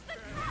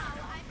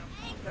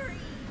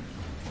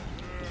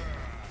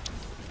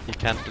 He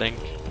can't blink.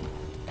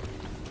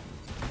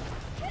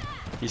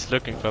 He's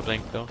looking for a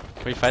blink though.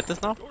 Can we fight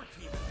this now?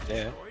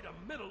 Yeah. Destroyed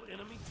a middle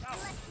enemy tower.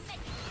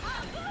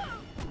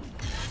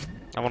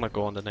 I wanna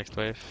go on the next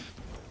wave.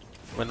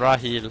 When Ra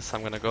heals,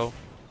 I'm gonna go.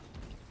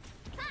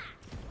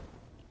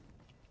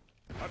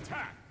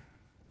 Attack.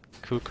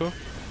 Cuckoo?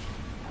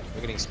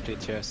 We're getting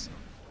split, yes.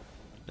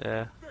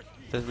 Yeah.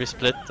 Then we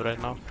split right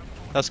now.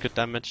 That's good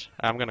damage.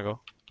 I'm gonna go.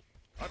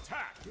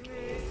 Attack.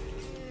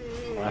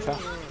 Rafa?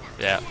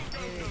 Yeah.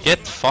 Get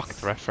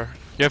fucked, Reffer.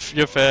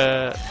 You've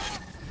An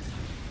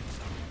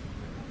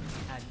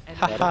enemy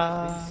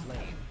Haha. has been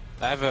slain.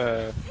 I have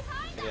a...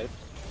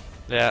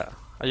 Yeah.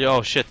 yeah.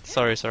 Oh shit.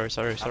 Sorry. I'm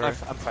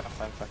fine.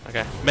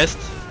 Okay. Missed.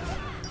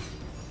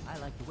 I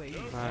like the way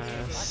you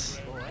Nice.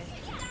 fight, boy.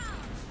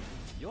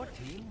 Your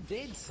team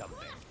did something.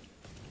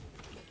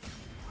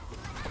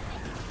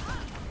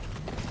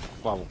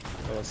 Wow,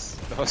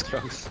 that was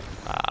close.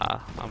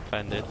 Ah, I'm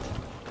fine, dude.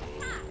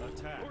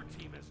 Attack. Your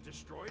team has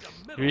destroyed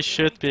a middle We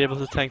should be able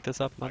to tank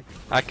this up, man.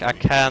 I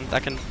can,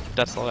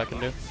 that's all I can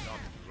do.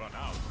 Run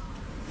out.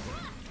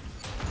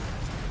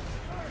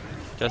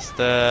 Just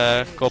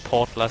go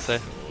portal, I say.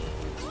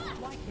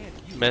 Why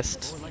can't you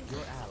Missed. be more like your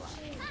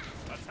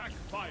ally? Attack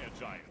Fire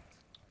Giant.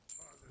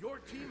 Your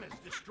team has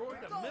destroyed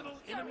a middle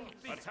enemy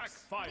phoenix. Attack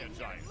Fire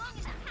Giant. Long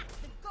attack,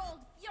 the gold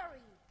fury.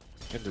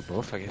 Can do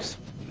both, I guess.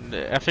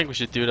 I think we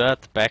should do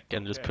that back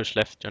and just push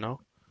left, you know?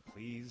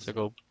 Please. So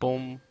go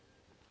boom.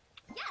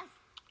 Yes!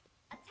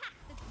 Attack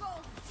the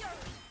gold fury.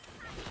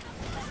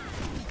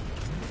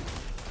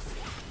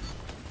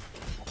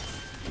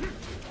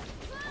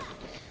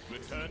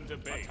 Return to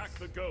base. Attack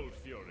the Gold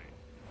Fury.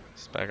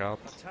 Let's back out.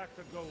 Attack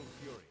the gold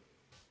fury.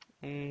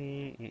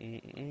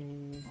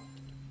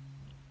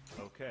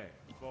 Okay,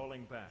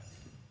 falling back.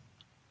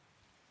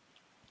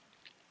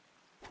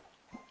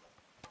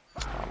 I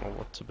don't know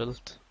what to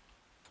build.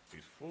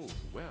 It falls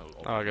well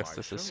on Oh, I guess my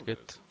this is shoulders.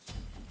 good.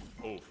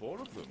 All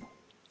 4 of them.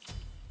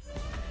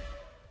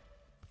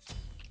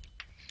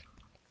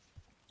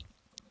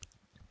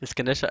 Is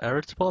Ganesha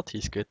average spot?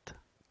 He's good.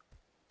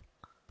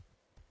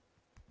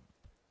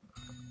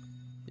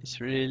 He's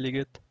really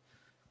good.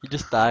 He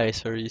just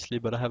dies very easily,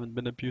 but I haven't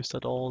been abused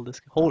at all.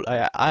 This whole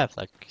I have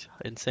like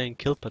insane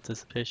kill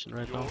participation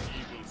right now. Your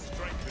evil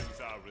strengthens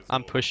our resolve.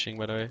 I'm pushing,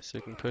 by the way, so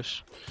you can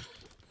push.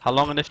 How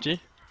long on FG?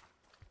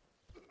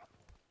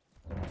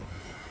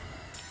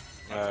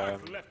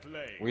 Attack left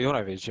lane. We don't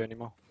have HG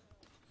anymore.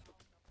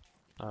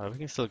 We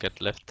can still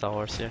get left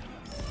towers here.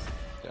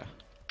 Yeah.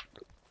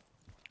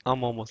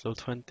 I'm almost low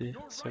 20,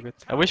 so good.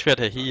 I wish we had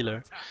a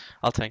healer.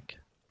 I'll tank.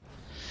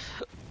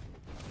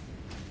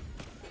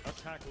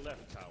 Attack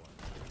left tower.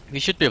 We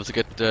should be able to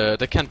get.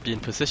 They can't be in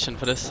position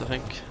for this, I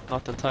think.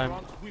 Not in time.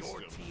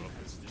 Your team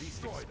has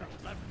destroyed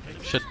a left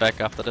enemy. Should back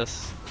after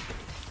this.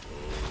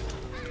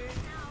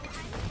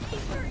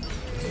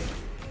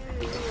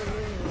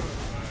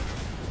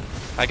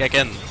 Like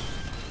again,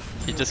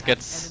 he just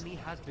gets Enemy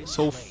has been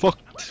so slain.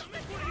 fucked.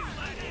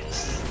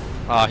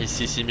 Ah, he's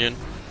CC immune.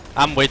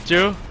 I'm with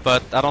you,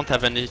 but I don't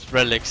have any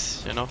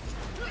relics, you know.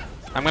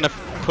 I'm gonna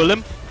pull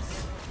him.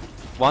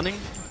 Warning.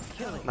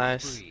 Killing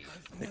Nice. spree.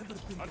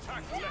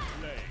 Attack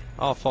left lane.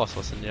 Oh, Force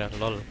was in here,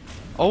 lol.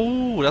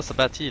 Oh, that's a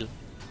bad heal.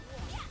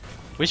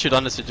 We should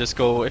honestly just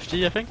go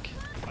FG, I think.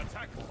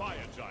 Attack Fire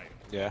Giant.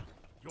 Yeah.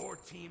 Your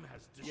team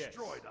has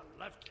destroyed a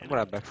left I'm enemy.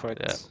 gonna back for it.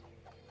 Yeah.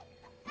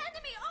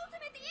 Enemy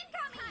ultimate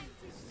incoming!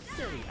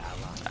 Silly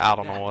ally. I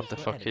don't know That what the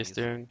is fuck he's enemies.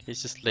 doing.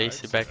 He's just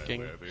lazy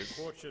backing. Where they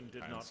Fortune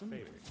did not Handsome.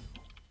 favor.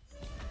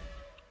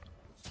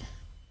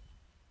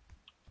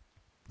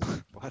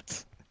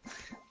 What?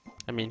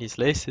 I mean, he's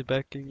lazy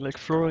backing, like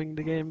throwing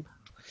the game.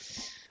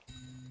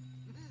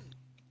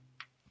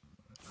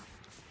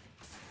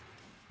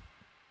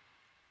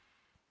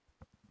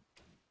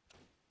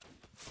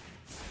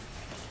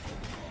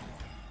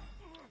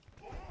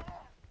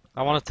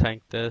 I want to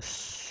tank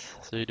this,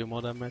 so you do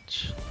more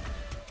damage.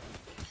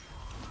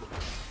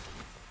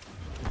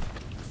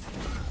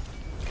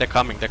 They're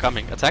coming,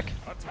 attack!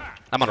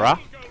 Attack. I'm on Ra.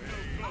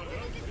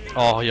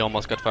 Oh, he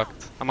almost got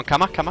fucked. I'm on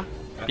Kama.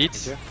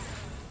 Beats. Yeah.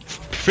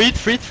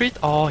 Freed!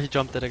 Oh, he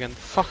jumped it again.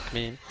 Fuck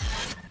me.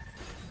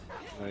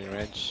 No in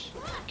range.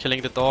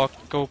 Killing the dog,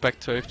 go back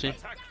to AFG.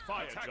 Attack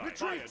Fire Giant.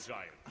 Fire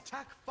Giant.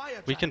 Attack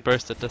fire. We can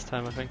burst it this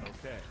time, I think.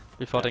 Okay.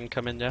 Before they can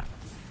come in, yeah.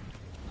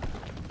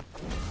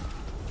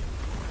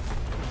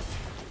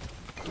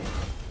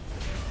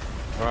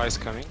 Ra is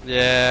coming.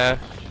 Yeah,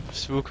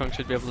 Wukong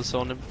should be able to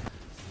zone him.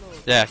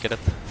 Yeah, get it.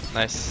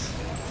 Nice.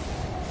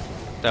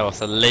 That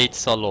was a late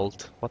sol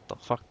ult. What the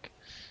fuck?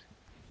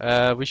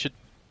 We should...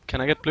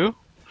 Can I get blue?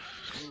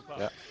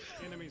 Yeah.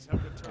 Enemies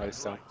have returned.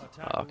 Nice down.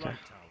 Attack Ah, okay. right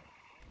tower.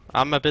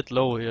 I'm a bit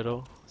low here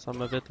though, so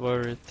I'm a bit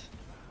worried.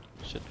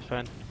 Should be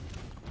fine.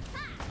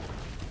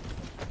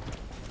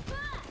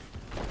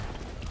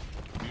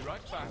 Be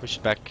right back. We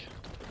should back.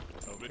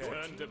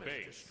 Return to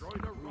base. Destroy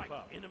the right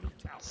enemy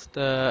tower. It's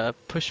the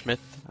push mid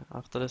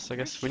after this, I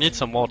guess. We need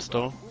some wards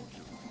though.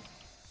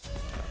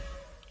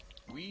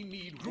 We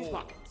need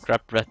war.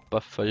 Grab red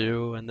buff for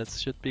you, and that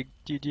should be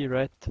GG,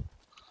 right?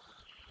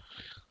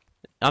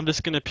 I'm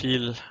just gonna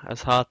peel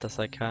as hard as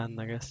I can,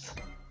 I guess.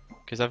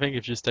 Because I think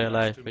if you stay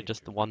alive, we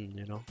just won,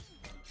 you know.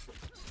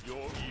 Your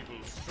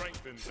evil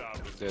strengthens our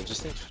resolve. They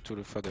just need to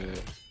look for the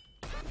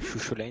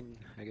Shushu lane,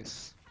 I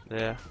guess.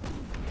 Yeah.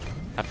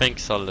 I think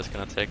Sol is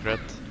gonna take red.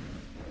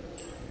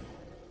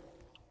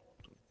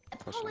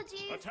 Possibly.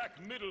 Apologies. Attack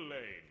middle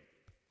lane.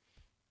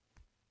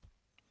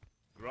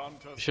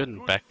 Grant us We shouldn't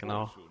good back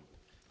now. fortune.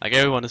 Like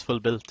everyone is full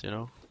built, you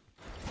know.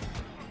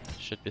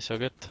 Should be so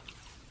good.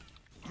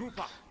 Group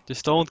up.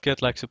 Just don't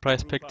get like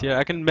surprise picked here.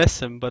 I can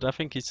mess him, but I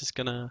think he's just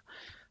gonna...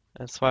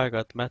 That's why I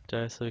got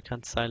Magi, so he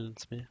can't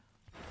silence me.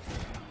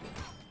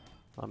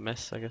 Or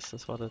mess, I guess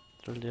that's what it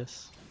really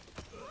is.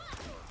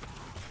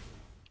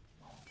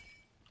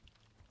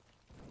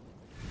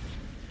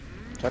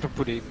 Try to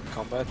put him in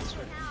combat.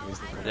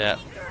 Yeah.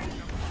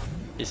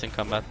 He's in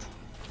combat.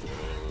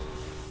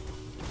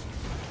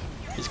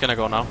 He's gonna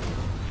go now.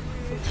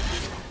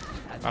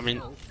 And I mean-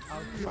 so,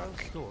 our hero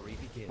story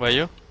begins. Were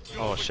you?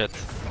 Oh shit.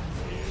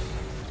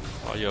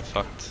 Oh, you're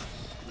fucked.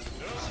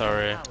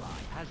 Sorry. Ally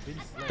has been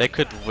slain. They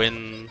could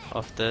win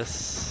off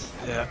this.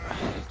 Yeah,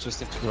 just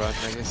need to run,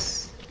 I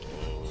guess.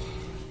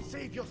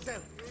 Save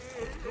yourself.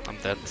 I'm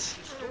dead.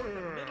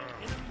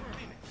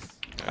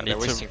 They're need to-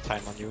 wasting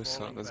time on you,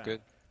 so that's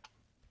good.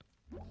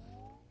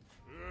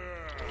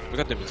 We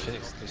got them in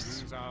Phoenix, at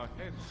least. Use our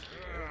heads.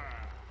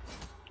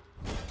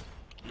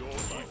 Your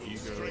ego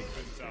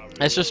strengthens our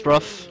It's just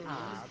rough.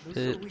 Ah,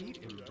 the sweet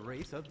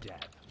embrace of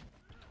death.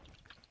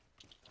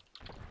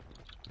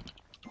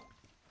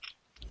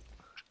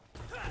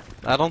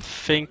 I don't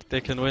think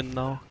they can win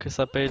now, cause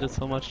I baited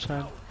so much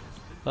time.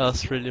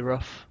 That's really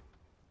rough.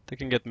 They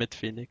can get mid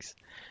Phoenix.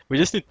 We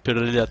just need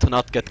Pyrilia to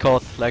not get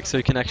caught, like so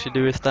he can actually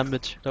do his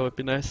damage. That would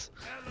be nice.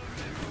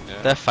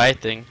 Yeah. They're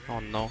fighting. Oh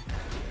no.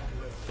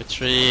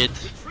 Retreat.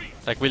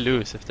 Like we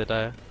lose if they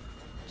die.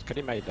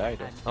 Skadi might die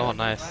though. Oh Has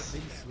nice.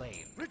 been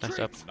slain. Nice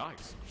job.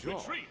 nice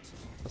job.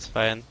 That's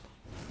fine.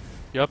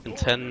 You're up in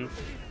 10.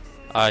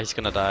 Ah, he's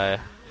gonna die.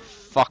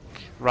 Fuck.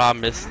 Ra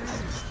missed.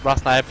 Ra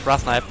snipe. Ra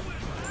snipe.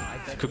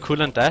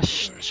 Kukulan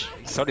dashed.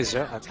 So this,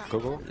 yeah, and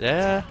Gogo.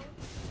 Yeah.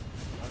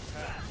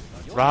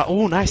 Ra.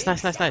 Oh, nice,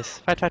 nice, nice, nice.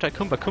 Fight, fight, fight.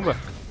 Kumba, Kumba.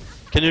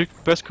 Can you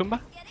burst Kumba?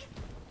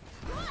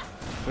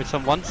 With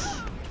some ones?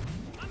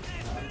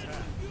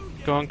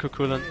 Go on,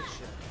 Kukulan.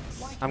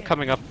 I'm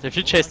coming up. If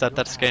you chase that,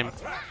 that's game.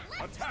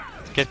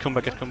 Get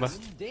Kumba, get Kumba.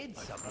 Did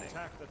something.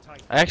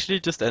 I actually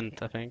just end,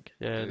 I think.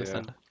 Yeah, just Yeah.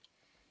 end.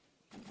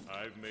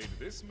 I've made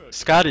this merchant.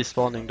 Skadi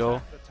spawning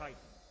though. The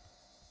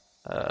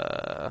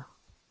Titan.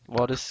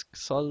 What is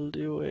Sol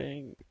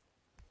doing?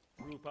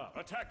 Group up.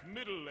 Attack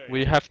middle lane.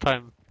 We have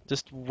time.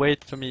 Just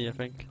wait for me, I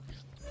think.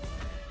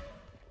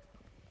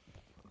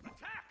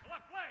 Attack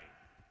left lane.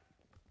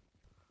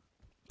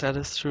 That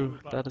is true.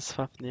 That is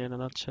Fafnir in a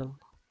nutshell.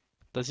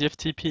 Does he have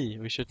TP?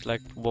 We should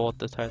like ward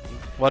the Titan.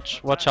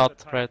 Watch Attack out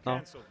the Titan. right now.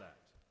 Cancel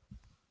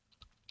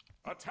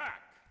that.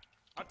 Attack.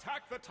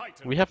 Attack the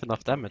Titan. We have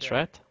enough damage, Okay.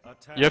 right?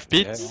 Attack. You have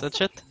beats Yeah. and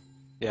shit?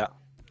 Yeah.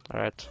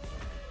 Alright.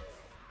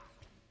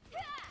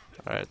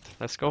 Alright,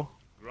 let's go.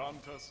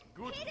 Grant us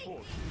good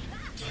fortune.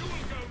 You will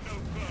go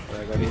no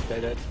further. I got hit by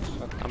that.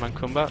 Fuck. I'm on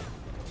Kumba.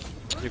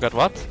 You got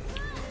what?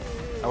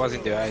 I was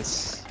in the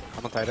ice.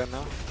 I'm on Titan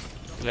now.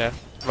 Yeah.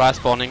 Ra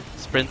spawning.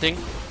 Sprinting.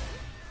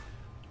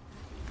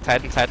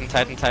 Titan, Titan,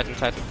 Titan, Titan,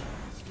 Titan.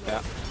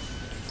 Yeah.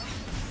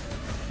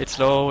 It's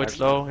low, it's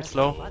low, it's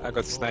low. I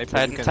got sniped.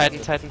 Titan, You can- Titan,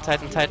 Titan,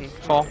 Titan, Titan.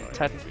 4,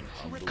 Titan.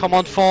 Come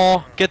on,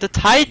 4! Get the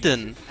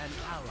Titan! An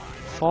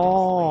ally.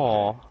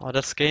 4! Oh,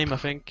 that's game, I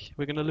think.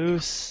 We're gonna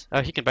lose.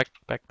 Oh, he can back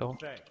though.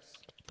 Thanks.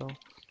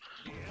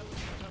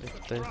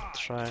 If they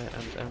try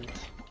and end.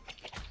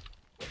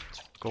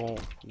 Go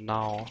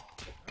now.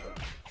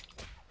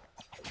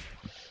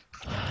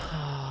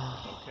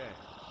 Okay.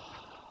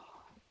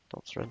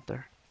 Don't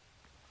surrender.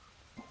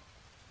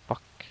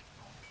 Fuck.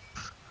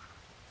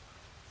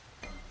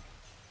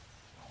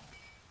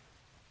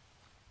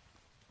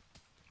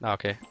 Ah,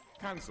 okay.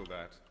 Cancel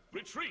that.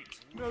 Retreat.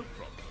 No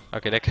problem.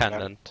 Okay, they can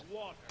Yeah. end.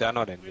 They're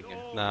not ending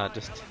it. Nah,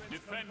 just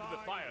Defend the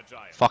fire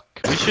giant. fuck.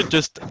 We should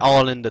just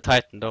all in the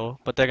Titan though,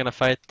 but they're gonna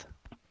fight.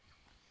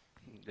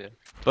 Yeah.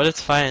 But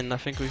it's fine. I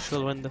think we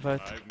still win the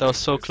fight. I've That was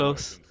made so this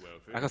close. merchant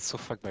wealthy. I got so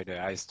fucked by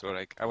the ice though.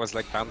 Like I was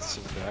like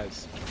bouncing the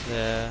ice.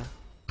 Yeah.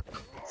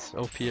 It's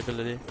OP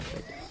ability.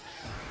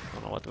 I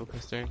don't know what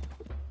Uka's doing.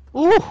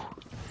 Ooh!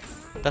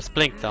 That's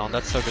blink down.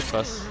 That's so good for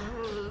us.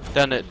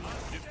 Done it.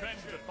 Defend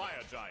the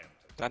fire giant.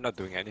 They're not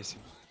doing anything.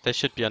 They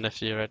should be on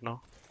FG right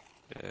now.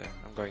 Yeah,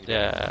 I'm going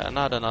there. Yeah,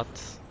 no, they're not.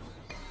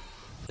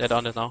 They're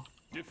on it now.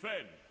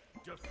 Defend.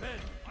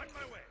 Defend. On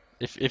my way.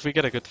 If we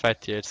get a good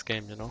fight here, it's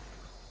game, you know.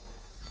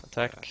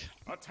 Attack.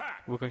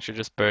 Attack. Wukong should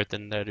just bird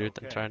in there, dude,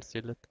 and Okay. try and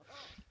steal it.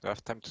 Do I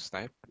have time to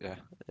snipe? Yeah.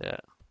 Yeah.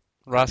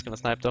 Ra's gonna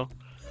snipe though.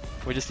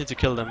 We just need to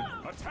kill them.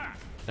 Attack.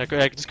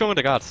 Yeah, just go with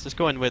the guards. Just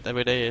go in with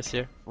AS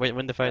here.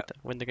 Win the fight.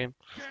 Win the game.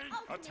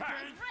 Attack.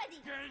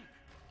 Ready.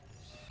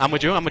 I'm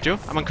with you. I'm with you.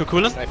 I'm on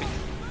Kukulan. Sniping.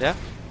 Yeah.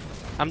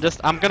 I'm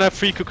gonna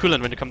free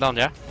Kukulan when you come down.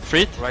 Yeah.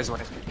 Free it. Rise 1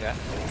 HP. Yeah.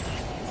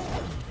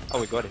 Oh,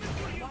 we got it.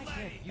 Why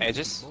can't you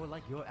Edges. be more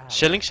like your ally?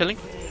 Shilling.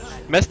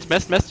 Mest.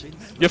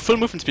 You have full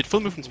movement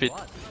speed.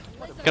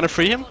 Gonna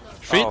free him.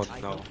 Free Oh it.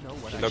 no. Know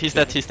what Look, He's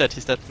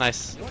dead.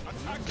 Nice.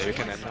 Yeah, we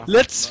can end now.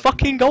 Let's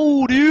fucking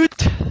go, dude.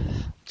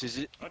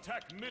 GG.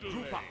 Attack middle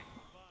lane.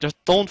 Just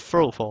don't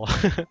throw for.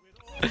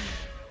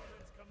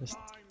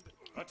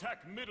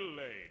 Attack middle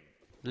lane.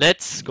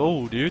 Let's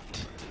go, dude.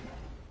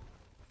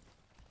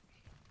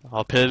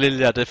 Oh,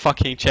 Pyrilia, the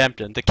fucking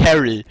champion, the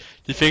carry.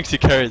 He thinks he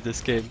carried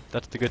this game.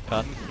 That's the good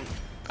part.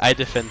 I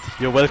defend.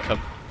 You're welcome.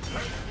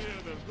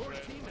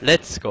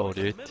 Let's go,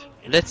 dude.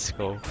 Let's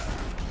go.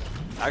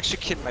 I actually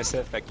killed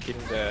myself by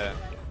killing the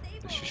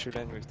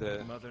Shushulan with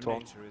the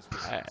Torn.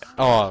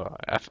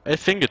 I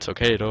think it's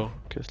okay though,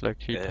 cause like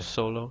he Yeah. was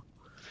solo.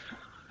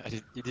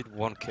 You did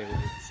 1 kill with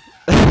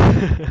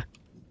it.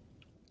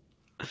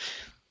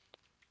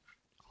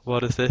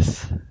 What is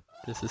this?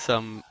 This is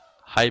some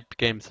hype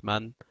games,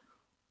 man.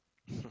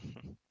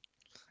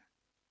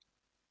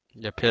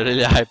 Yeah,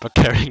 really hyper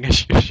carrying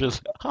as usual.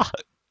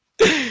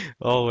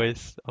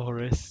 Always,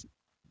 always.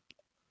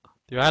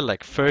 You had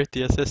like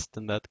 30 assists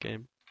in that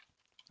game.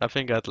 I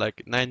think I had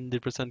like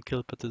 90%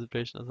 kill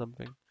participation or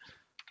something.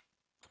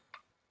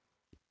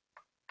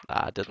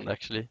 Nah, I didn't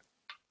actually.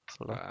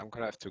 So, I'm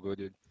gonna have to go,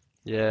 dude.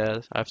 yeah,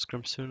 I have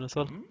scrim soon as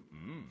well.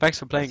 Mm-mm. Thanks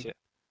for But playing. yeah.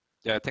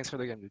 Yeah, thanks for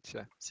the game, dude.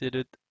 Yeah. See you,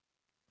 dude.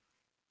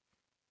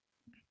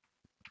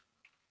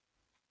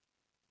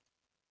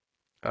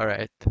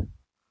 Alright. That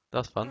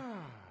was fun.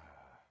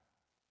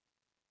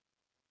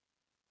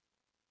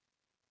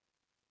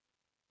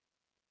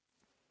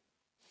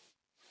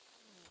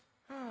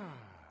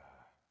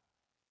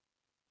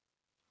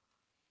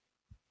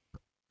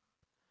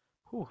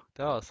 Whew,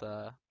 that was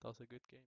a good game.